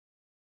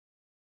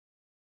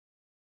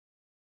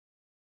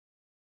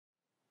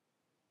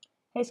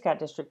Hey Scott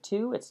District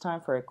 2, it's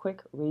time for a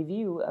quick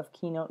review of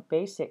Keynote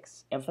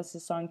Basics.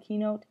 Emphasis on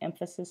Keynote,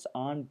 emphasis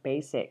on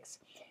basics.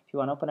 If you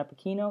want to open up a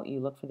Keynote, you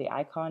look for the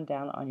icon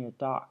down on your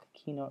dock.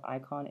 Keynote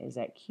icon is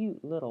that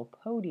cute little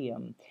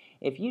podium.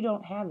 If you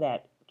don't have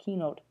that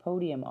Keynote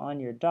podium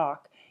on your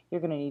dock, you're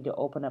going to need to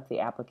open up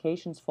the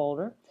Applications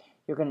folder.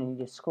 You're going to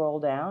need to scroll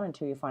down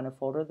until you find a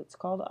folder that's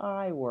called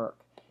iWork.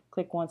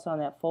 Click once on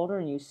that folder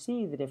and you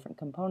see the different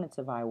components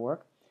of iWork.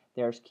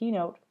 There's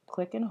Keynote,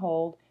 click and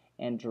hold,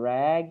 and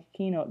drag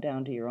Keynote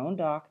down to your own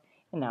dock,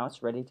 and now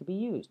it's ready to be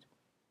used.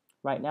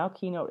 Right now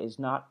Keynote is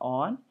not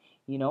on.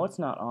 You know it's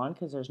not on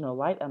because there's no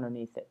light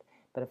underneath it.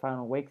 But if I want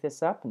to wake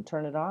this up and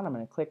turn it on, I'm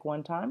going to click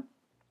one time.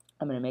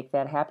 I'm going to make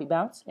that happy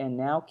bounce, and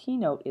now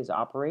Keynote is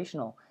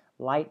operational.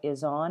 Light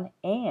is on,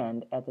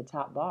 and at the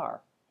top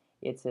bar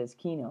it says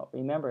Keynote.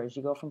 Remember, as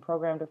you go from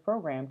program to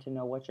program, to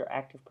know what your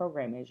active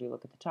program is, you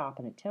look at the top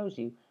and it tells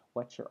you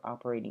what you're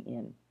operating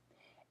in.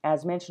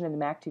 As mentioned in the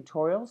Mac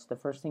tutorials, the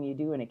first thing you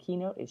do in a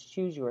Keynote is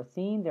choose your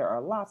theme. There are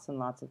lots and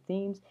lots of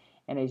themes,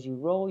 and as you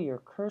roll your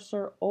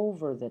cursor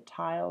over the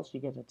tiles,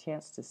 you get a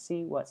chance to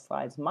see what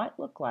slides might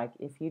look like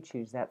if you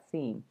choose that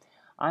theme.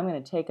 I'm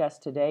going to take us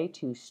today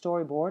to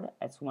Storyboard.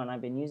 It's one I've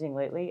been using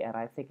lately, and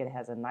I think it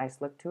has a nice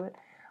look to it.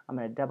 I'm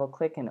going to double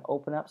click and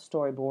open up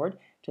Storyboard.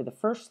 To the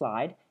first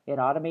slide, it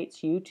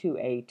automates you to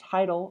a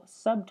title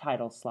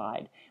subtitle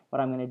slide.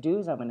 What I'm going to do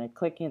is I'm going to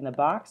click in the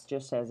box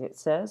just as it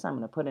says. I'm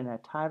going to put in a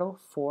title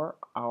for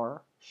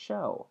our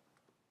show.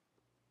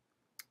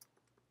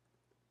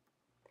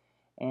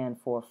 And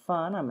for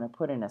fun, I'm going to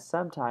put in a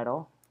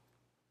subtitle.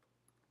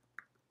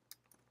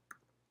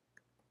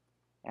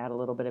 Add a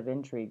little bit of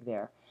intrigue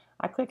there.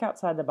 I click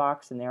outside the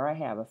box and there I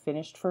have a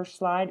finished first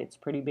slide. It's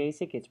pretty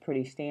basic, it's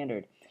pretty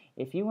standard.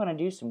 If you want to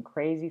do some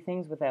crazy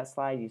things with that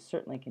slide, you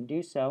certainly can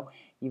do so.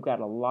 You've got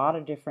a lot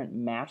of different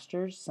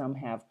masters. Some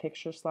have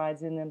picture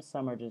slides in them,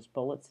 some are just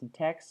bullets and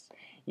text.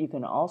 You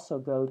can also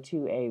go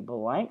to a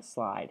blank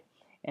slide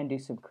and do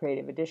some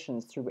creative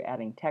additions through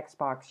adding text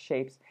box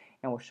shapes,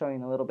 and we'll show you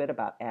in a little bit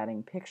about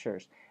adding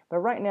pictures. But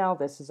right now,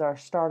 this is our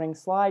starting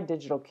slide,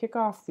 Digital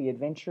Kickoff, the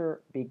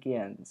adventure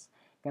begins.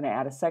 I'm going to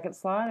add a second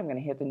slide. I'm going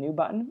to hit the new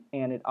button,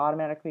 and it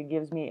automatically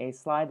gives me a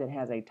slide that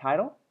has a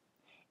title,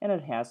 and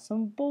it has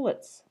some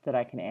bullets that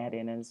I can add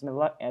in, and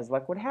as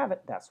luck would have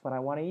it, that's what I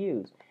want to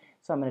use.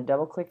 So I'm going to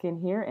double click in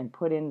here and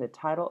put in the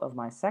title of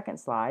my second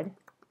slide,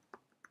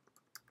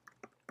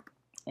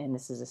 and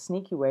this is a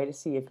sneaky way to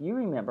see if you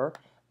remember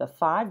the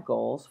 5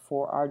 goals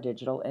for our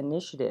digital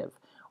initiative.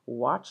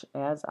 Watch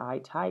as I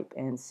type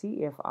and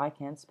see if I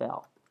can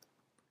spell.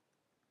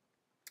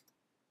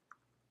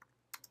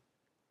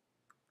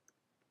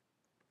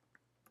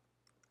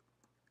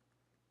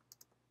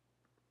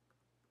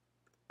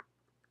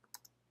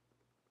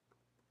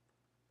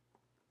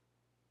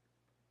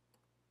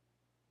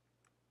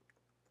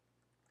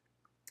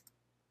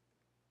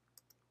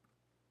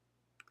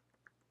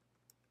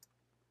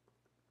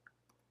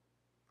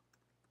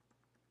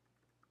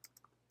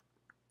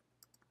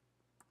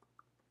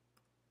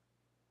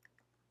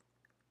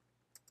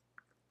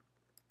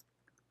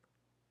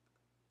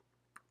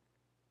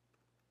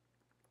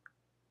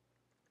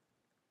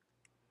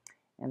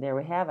 And there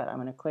we have it. I'm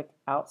going to click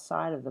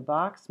outside of the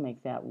box,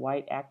 make that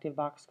white active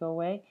box go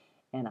away,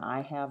 and I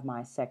have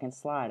my second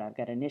slide. I've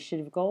got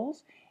initiative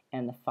goals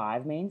and the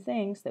 5 main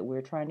things that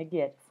we're trying to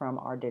get from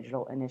our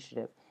digital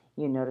initiative.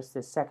 You notice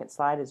this second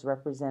slide is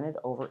represented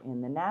over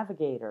in the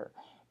navigator.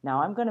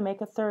 Now I'm going to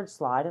make a third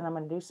slide, and I'm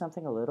going to do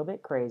something a little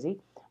bit crazy.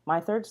 My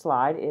third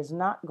slide is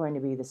not going to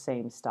be the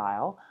same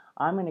style.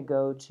 I'm going to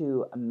go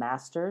to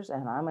Masters,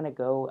 and I'm going to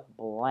go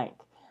blank.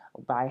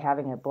 By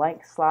having a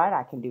blank slide,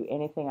 I can do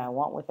anything I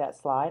want with that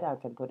slide. I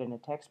can put in a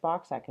text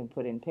box, I can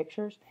put in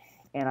pictures,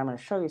 and I'm going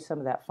to show you some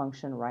of that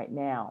function right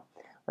now.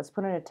 Let's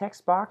put in a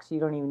text box. You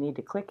don't even need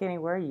to click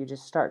anywhere. You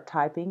just start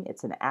typing.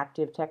 It's an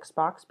active text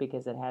box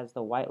because it has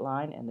the white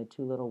line and the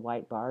 2 little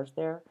white bars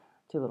there,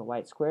 2 little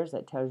white squares.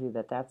 That tells you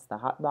that that's the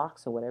hot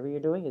box, so whatever you're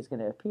doing is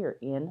going to appear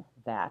in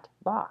that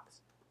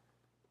box.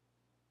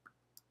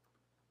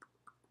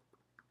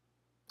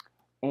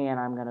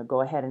 And I'm going to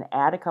go ahead and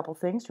add a couple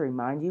things to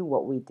remind you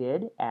what we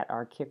did at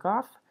our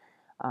kickoff.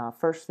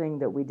 First thing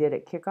that we did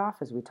at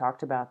kickoff is we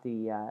talked about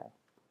the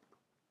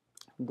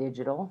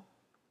digital.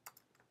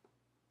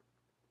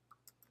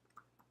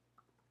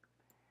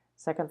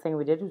 Second thing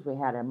we did was we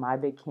had a My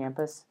Big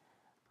Campus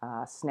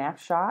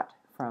snapshot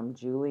from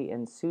Julie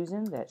and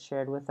Susan that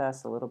shared with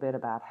us a little bit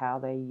about how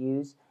they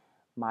use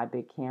My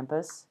Big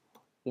Campus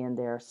in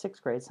their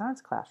 6th grade science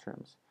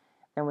classrooms.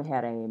 Then we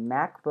had a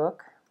MacBook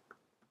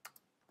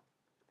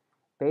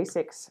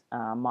Basics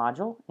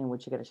module in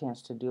which you get a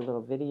chance to do a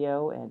little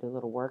video and do a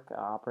little work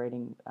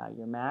operating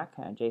your Mac.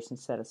 Jason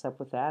set us up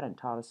with that and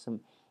taught us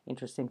some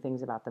interesting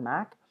things about the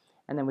Mac.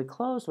 And then we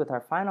closed with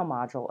our final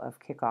module of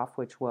kickoff,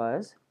 which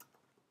was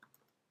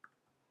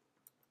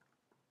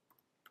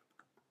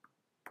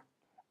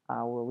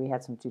where we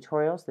had some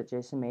tutorials that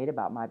Jason made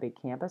about My Big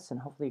Campus, and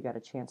hopefully you got a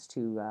chance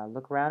to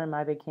look around in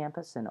My Big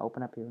Campus and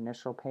open up your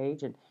initial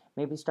page and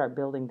maybe start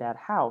building that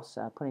house,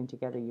 putting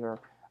together your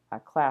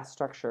class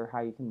structure,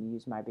 how you can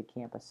use My Big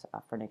Campus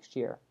for next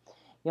year.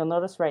 You'll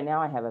notice right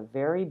now I have a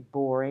very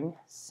boring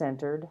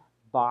centered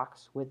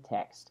box with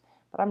text,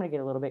 but I'm going to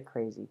get a little bit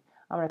crazy.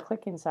 I'm going to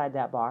click inside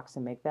that box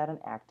and make that an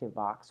active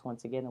box.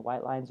 Once again, the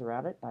white lines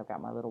around it, I've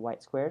got my little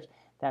white squares.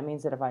 That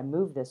means that if I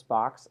move this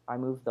box, I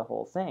move the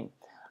whole thing.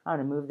 I'm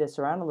going to move this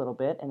around a little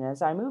bit, and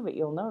as I move it,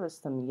 you'll notice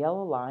some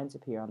yellow lines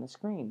appear on the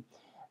screen.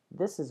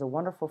 This is a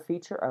wonderful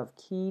feature of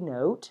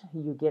Keynote.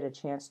 You get a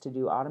chance to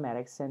do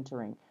automatic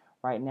centering.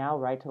 Right now,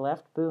 right to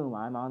left, boom,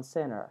 I'm on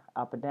center.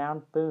 Up and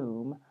down,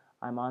 boom,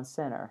 I'm on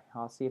center.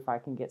 I'll see if I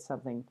can get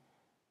something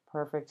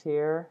perfect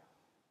here.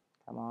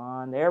 Come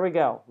on, there we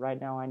go. Right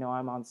now I know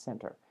I'm on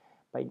center.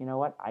 But you know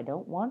what? I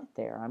don't want it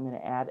there. I'm going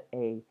to add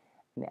an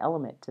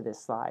element to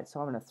this slide. So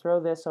I'm going to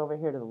throw this over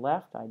here to the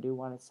left. I do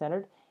want it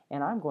centered.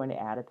 And I'm going to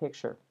add a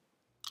picture.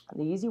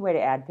 The easy way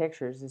to add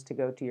pictures is to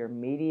go to your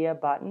media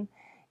button.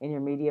 In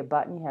your media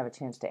button, you have a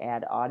chance to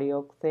add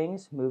audio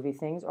things, movie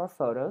things, or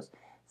photos.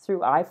 Through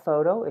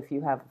iPhoto, if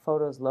you have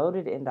photos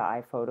loaded into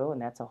iPhoto,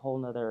 and that's a whole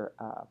nother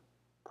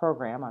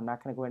program, I'm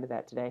not going to go into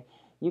that today,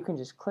 you can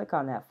just click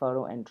on that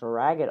photo and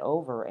drag it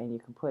over and you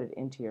can put it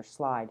into your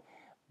slide.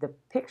 The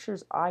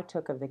pictures I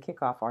took of the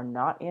kickoff are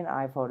not in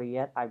iPhoto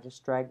yet. I've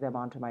just dragged them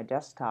onto my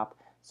desktop.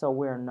 So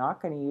we're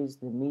not going to use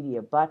the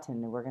media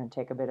button, and we're going to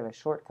take a bit of a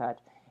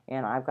shortcut.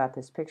 And I've got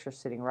this picture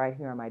sitting right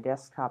here on my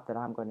desktop that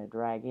I'm going to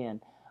drag in.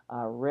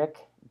 Rick,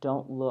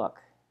 don't look.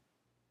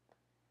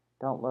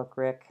 Don't look,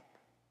 Rick.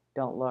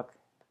 Don't look.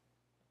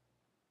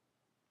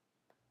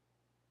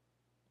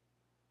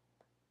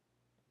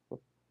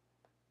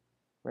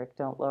 Rick,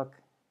 don't look.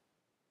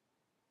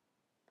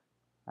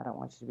 I don't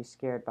want you to be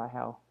scared by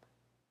how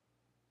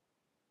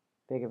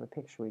big of a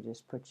picture we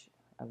just put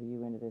of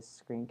you into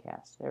this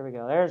screencast. There we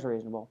go. There's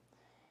reasonable.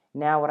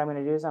 Now what I'm going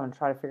to do is I'm going to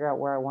try to figure out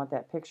where I want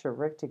that picture of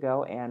Rick to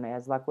go, and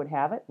as luck would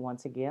have it,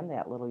 once again,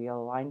 that little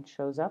yellow line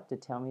shows up to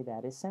tell me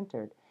that is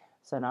centered.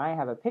 So now I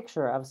have a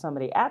picture of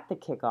somebody at the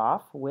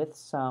kickoff with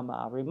some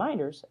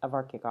reminders of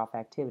our kickoff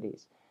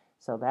activities.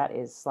 So that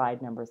is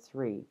slide number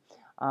 3.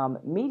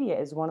 Media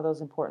is one of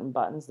those important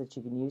buttons that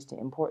you can use to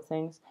import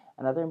things.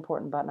 Another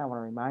important button I want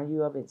to remind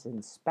you of is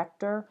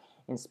Inspector.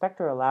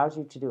 Inspector allows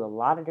you to do a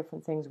lot of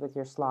different things with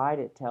your slide.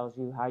 It tells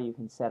you how you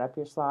can set up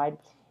your slide.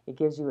 It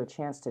gives you a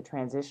chance to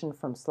transition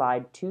from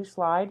slide to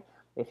slide.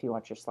 If you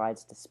want your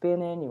slides to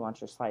spin in, you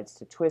want your slides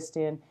to twist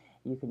in,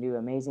 you can do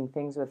amazing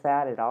things with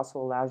that. It also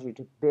allows you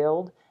to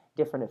build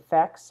different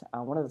effects.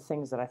 One of the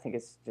things that I think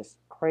is just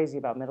crazy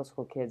about middle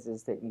school kids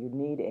is that you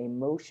need a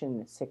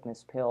motion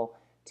sickness pill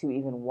to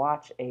even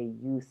watch a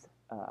youth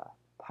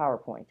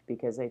PowerPoint,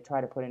 because they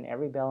try to put in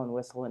every bell and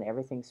whistle and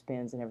everything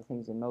spins and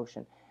everything's in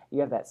motion. You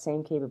have that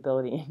same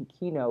capability in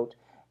Keynote,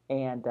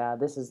 and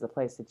this is the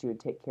place that you would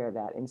take care of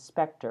that.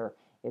 Inspector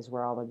is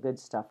where all the good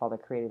stuff, all the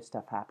creative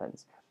stuff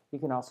happens. You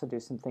can also do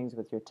some things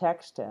with your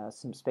text,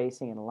 some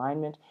spacing and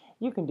alignment.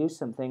 You can do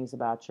some things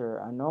about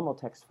your normal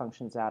text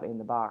functions out in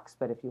the box,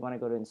 but if you want to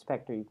go to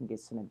Inspector, you can get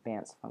some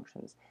advanced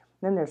functions.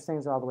 Then there's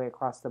things all the way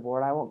across the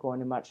board. I won't go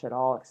into much at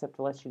all except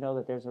to let you know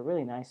that there's a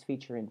really nice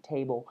feature in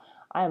Table.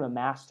 I am a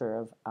master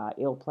of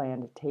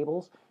ill-planned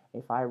tables.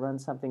 If I run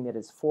something that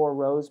is 4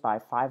 rows by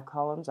 5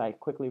 columns, I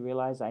quickly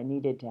realize I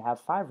needed to have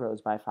 5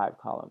 rows by 5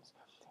 columns.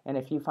 And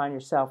if you find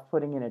yourself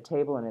putting in a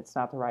table and it's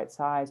not the right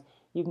size,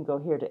 you can go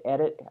here to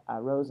Edit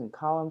Rows and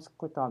Columns,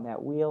 click on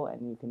that wheel,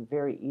 and you can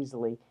very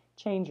easily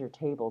change your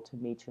table to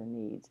meet your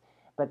needs.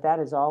 But that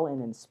is all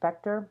in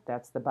Inspector.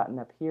 That's the button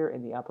up here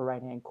in the upper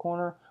right-hand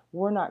corner.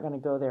 We're not going to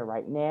go there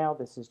right now.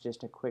 This is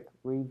just a quick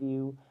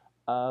review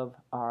of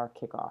our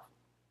kickoff.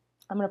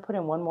 I'm going to put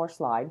in one more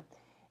slide.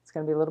 It's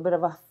going to be a little bit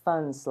of a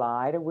fun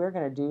slide. We're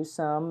going to do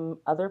some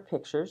other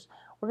pictures.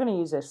 We're going to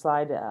use a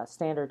slide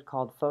standard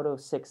called Photo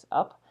 6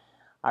 Up.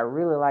 I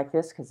really like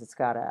this because it's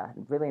got a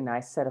really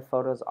nice set of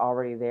photos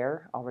already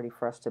there, already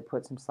for us to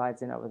put some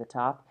slides in over the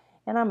top.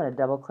 And I'm going to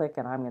double click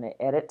and I'm going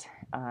to edit,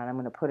 and I'm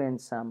going to put in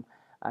some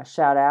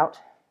shout out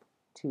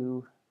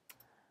to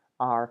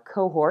our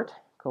cohort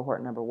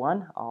number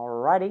 1.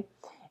 Alrighty.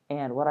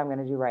 And what I'm going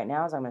to do right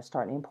now is I'm going to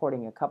start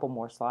importing a couple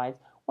more slides.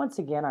 Once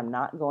again, I'm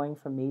not going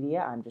for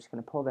media. I'm just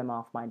going to pull them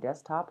off my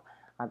desktop.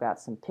 I've got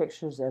some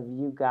pictures of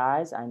you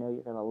guys. I know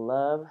you're going to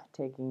love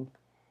taking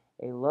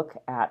a look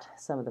at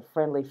some of the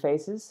friendly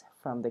faces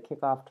from the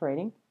kickoff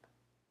training.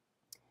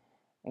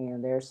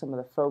 And there's some of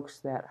the folks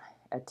that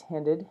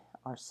attended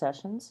our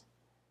sessions,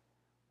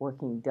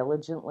 working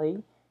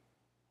diligently,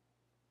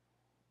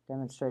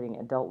 demonstrating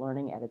adult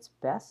learning at its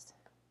best.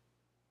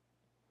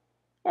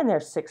 And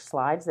there's 6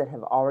 slides that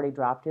have already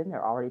dropped in.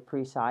 They're already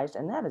pre-sized,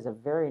 and that is a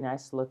very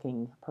nice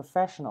looking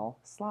professional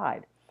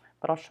slide.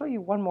 But I'll show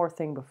you one more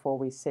thing before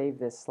we save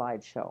this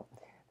slideshow.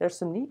 There's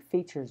some neat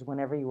features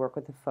whenever you work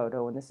with a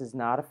photo, and this is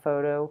not a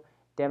photo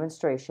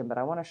demonstration, but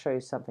I want to show you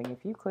something.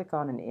 If you click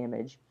on an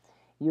image,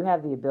 you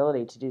have the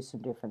ability to do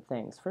some different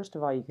things. First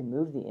of all, you can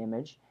move the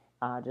image,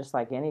 just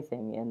like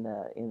anything in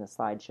the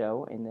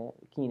slideshow, in the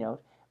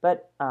Keynote.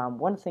 But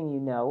one thing you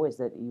know is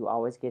that you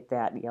always get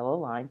that yellow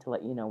line to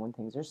let you know when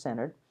things are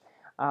centered.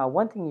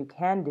 One thing you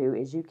can do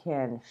is you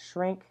can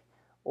shrink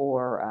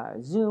or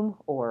zoom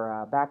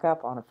or back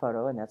up on a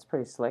photo, and that's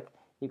pretty slick.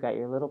 You've got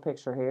your little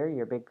picture here,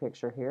 your big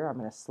picture here. I'm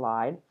going to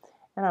slide,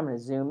 and I'm going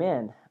to zoom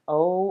in.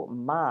 Oh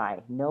my,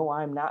 no,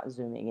 I'm not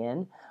zooming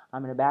in.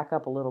 I'm going to back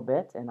up a little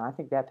bit, and I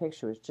think that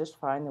picture is just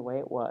fine the way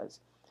it was.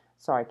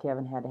 Sorry,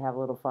 Kevin had to have a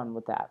little fun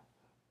with that.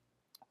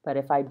 But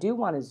if I do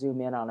want to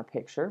zoom in on a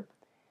picture,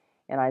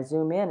 and I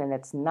zoom in and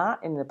it's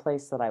not in the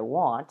place that I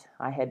want,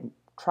 I had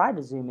tried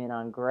to zoom in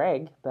on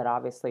Greg, but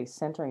obviously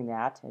centering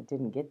that, it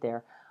didn't get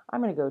there.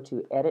 I'm going to go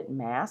to Edit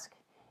Mask,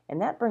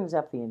 and that brings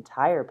up the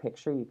entire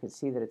picture. You can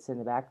see that it's in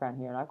the background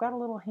here, and I've got a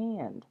little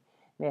hand.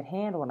 That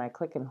hand, when I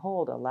click and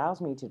hold,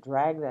 allows me to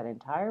drag that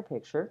entire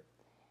picture,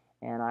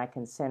 and I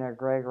can center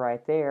Greg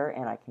right there,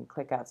 and I can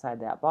click outside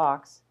that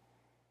box,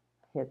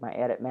 hit my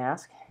Edit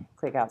Mask,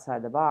 click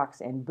outside the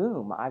box, and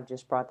boom, I've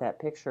just brought that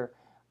picture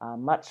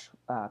much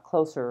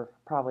closer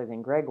probably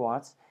than Greg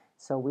wants.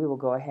 So we will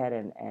go ahead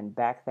and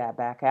back that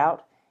back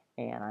out,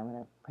 and I'm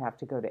going to have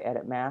to go to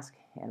Edit Mask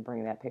and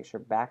bring that picture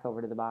back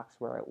over to the box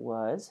where it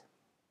was.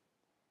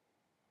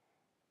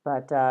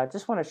 But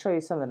just want to show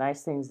you some of the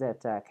nice things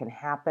that can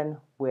happen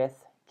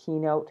with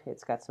Keynote.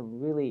 It's got some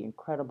really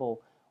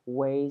incredible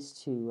ways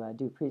to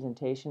do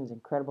presentations,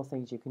 incredible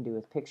things you can do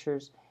with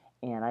pictures,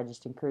 and I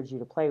just encourage you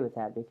to play with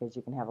that because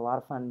you can have a lot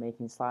of fun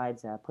making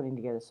slides, putting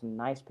together some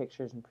nice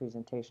pictures and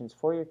presentations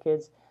for your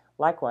kids.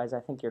 Likewise,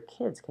 I think your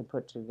kids can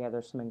put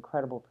together some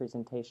incredible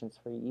presentations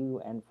for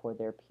you and for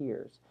their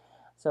peers.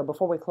 So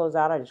before we close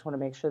out, I just want to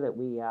make sure that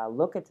we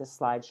look at this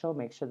slideshow,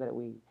 make sure that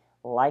we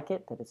like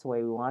it, that it's the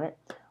way we want it.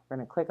 We're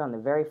going to click on the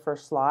very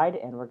first slide,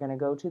 and we're going to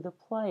go to the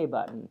play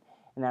button,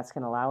 and that's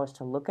going to allow us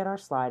to look at our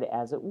slide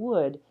as it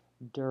would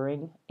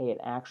during an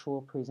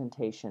actual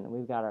presentation.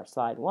 We've got our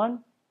slide 1,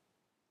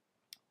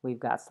 we've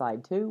got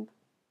slide 2,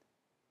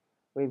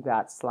 we've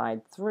got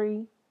slide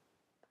 3,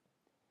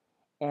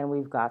 and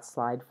we've got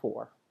slide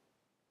 4.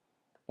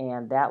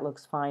 And that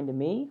looks fine to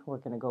me. We're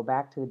going to go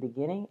back to the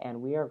beginning, and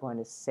we are going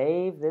to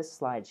save this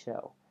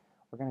slideshow.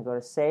 We're going to go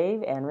to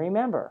Save, and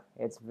remember,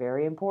 it's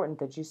very important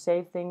that you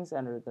save things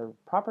under the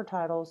proper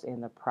titles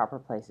in the proper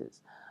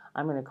places.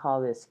 I'm going to call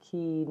this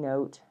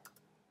Keynote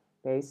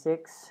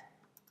Basics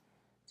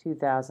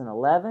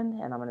 2011,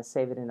 and I'm going to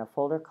save it in a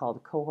folder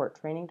called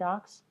Cohort Training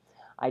Docs.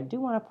 I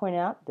do want to point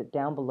out that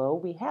down below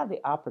we have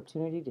the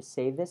opportunity to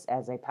save this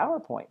as a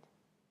PowerPoint.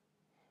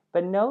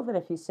 But know that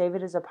if you save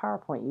it as a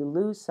PowerPoint, you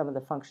lose some of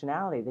the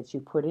functionality that you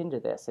put into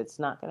this. It's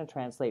not going to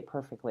translate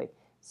perfectly.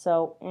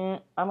 So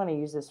I'm going to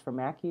use this for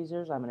Mac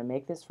users. I'm going to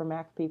make this for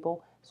Mac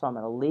people. So I'm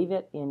going to leave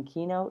it in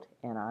Keynote,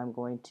 and I'm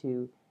going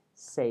to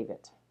save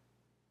it.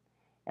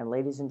 And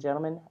ladies and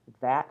gentlemen,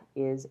 that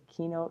is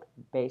Keynote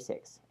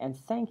Basics. And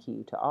thank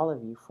you to all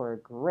of you for a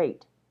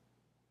great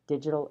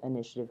digital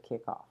initiative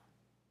kickoff.